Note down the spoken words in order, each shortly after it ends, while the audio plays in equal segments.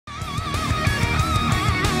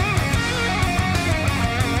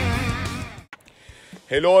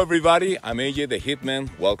Hello everybody, I'm AJ the HIIT-MAN.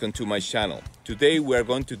 Welcome to my channel. Today we are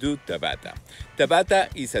going to do Tabata. Tabata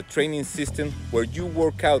is a training system where you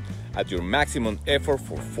work out at your maximum effort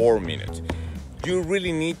for 4 minutes. You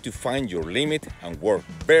really need to find your limit and work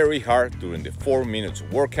very hard during the 4 minutes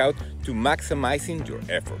workout to maximizing your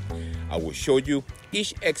effort. I will show you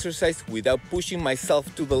each exercise without pushing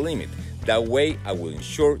myself to the limit. That way I will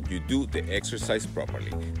ensure you do the exercise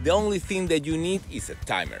properly. The only thing that you need is a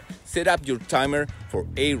timer. Set up your timer for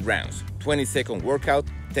 8 rounds, 20-second workout,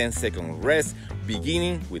 10-second rest,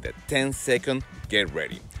 beginning with a 10-second get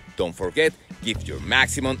ready. Don't forget, give your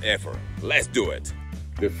maximum effort. Let's do it.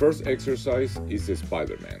 The first exercise is the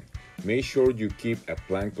Spider-Man. Make sure you keep a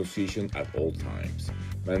plank position at all times.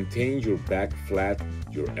 Maintain your back flat,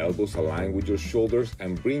 your elbows aligned with your shoulders,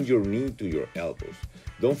 and bring your knee to your elbows.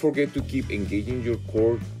 Don't forget to keep engaging your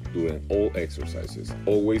core during all exercises.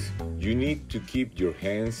 Always, you need to keep your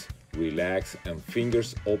hands relaxed and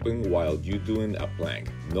fingers open while you're doing a plank.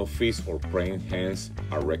 No fists or praying hands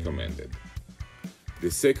are recommended.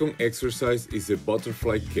 The second exercise is the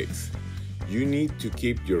butterfly kicks. You need to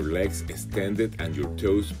keep your legs extended and your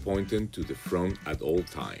toes pointed to the front at all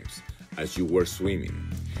times. As you were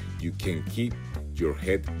swimming, you can keep your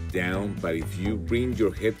head down, but if you bring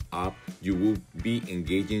your head up, you will be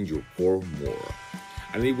engaging your core more.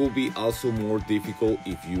 And it will be also more difficult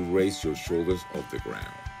if you raise your shoulders off the ground.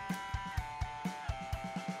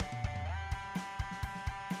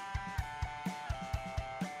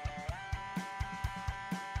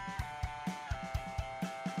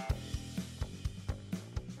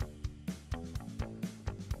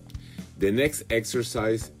 The next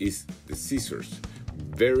exercise is the scissors,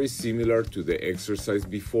 very similar to the exercise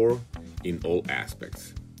before in all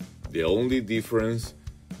aspects. The only difference,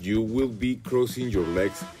 you will be crossing your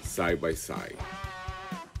legs side by side.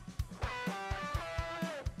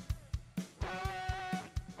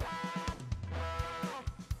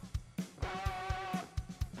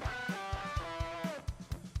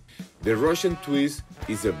 The Russian twist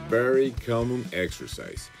is a very common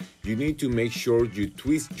exercise. You need to make sure you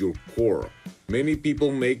twist your core. Many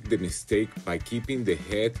people make the mistake by keeping the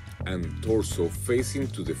head and torso facing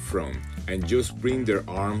to the front and just bring their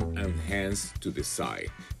arms and hands to the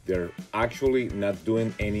side. They're actually not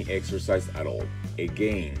doing any exercise at all.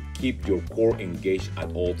 Again, keep your core engaged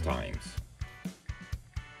at all times.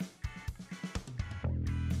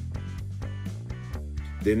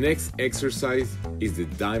 The next exercise is the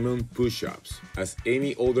diamond push-ups. As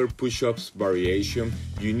any other push-ups variation,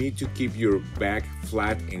 you need to keep your back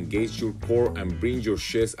flat, engage your core, and bring your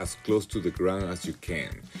chest as close to the ground as you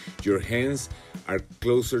can. Your hands are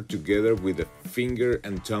closer together with the finger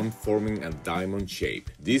and thumb forming a diamond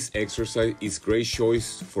shape. This exercise is a great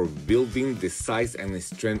choice for building the size and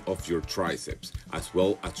strength of your triceps, as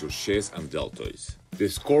well as your chest and deltoids. The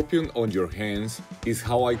scorpion on your hands is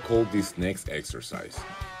how I call this next exercise.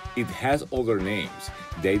 It has other names.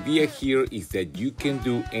 The idea here is that you can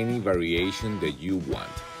do any variation that you want.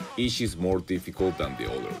 Each is more difficult than the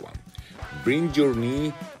other one. Bring your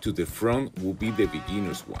knee to the front will be the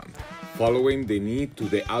beginner's one, following the knee to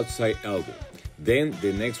the outside elbow. Then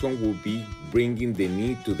the next one will be bringing the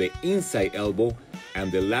knee to the inside elbow,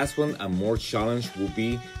 and the last one, a more challenge, will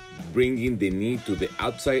be bringing the knee to the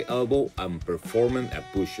outside elbow and performing a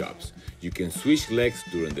push-ups. You can switch legs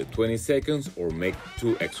during the 20 seconds or make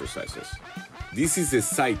 2 exercises. This is a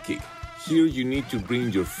side kick. Here you need to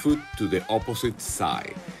bring your foot to the opposite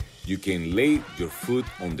side. You can lay your foot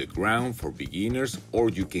on the ground for beginners, or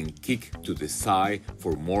you can kick to the side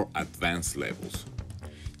for more advanced levels.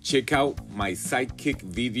 Check out my side kick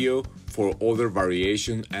video for other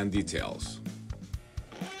variation and details.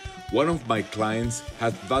 One of my clients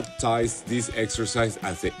has baptized this exercise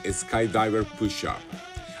as a skydiver push-up,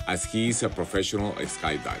 as he is a professional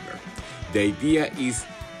skydiver. The idea is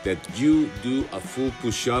that you do a full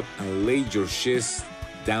push-up and lay your chest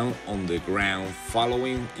down on the ground,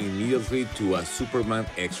 following immediately to a Superman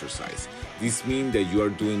exercise. This means that you are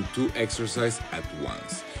doing 2 exercises at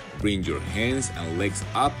once. Bring your hands and legs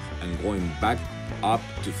up and going back up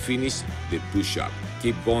to finish the push-up.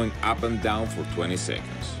 Keep going up and down for 20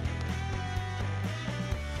 seconds.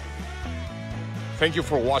 Thank you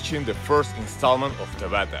for watching the first installment of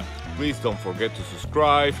Tabata. Please don't forget to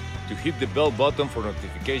subscribe, to hit the bell button for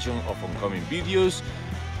notification of upcoming videos.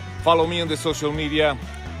 Follow me on the social media,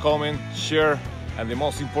 comment, share, and the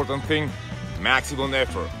most important thing, maximum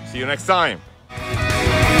effort. See you next time.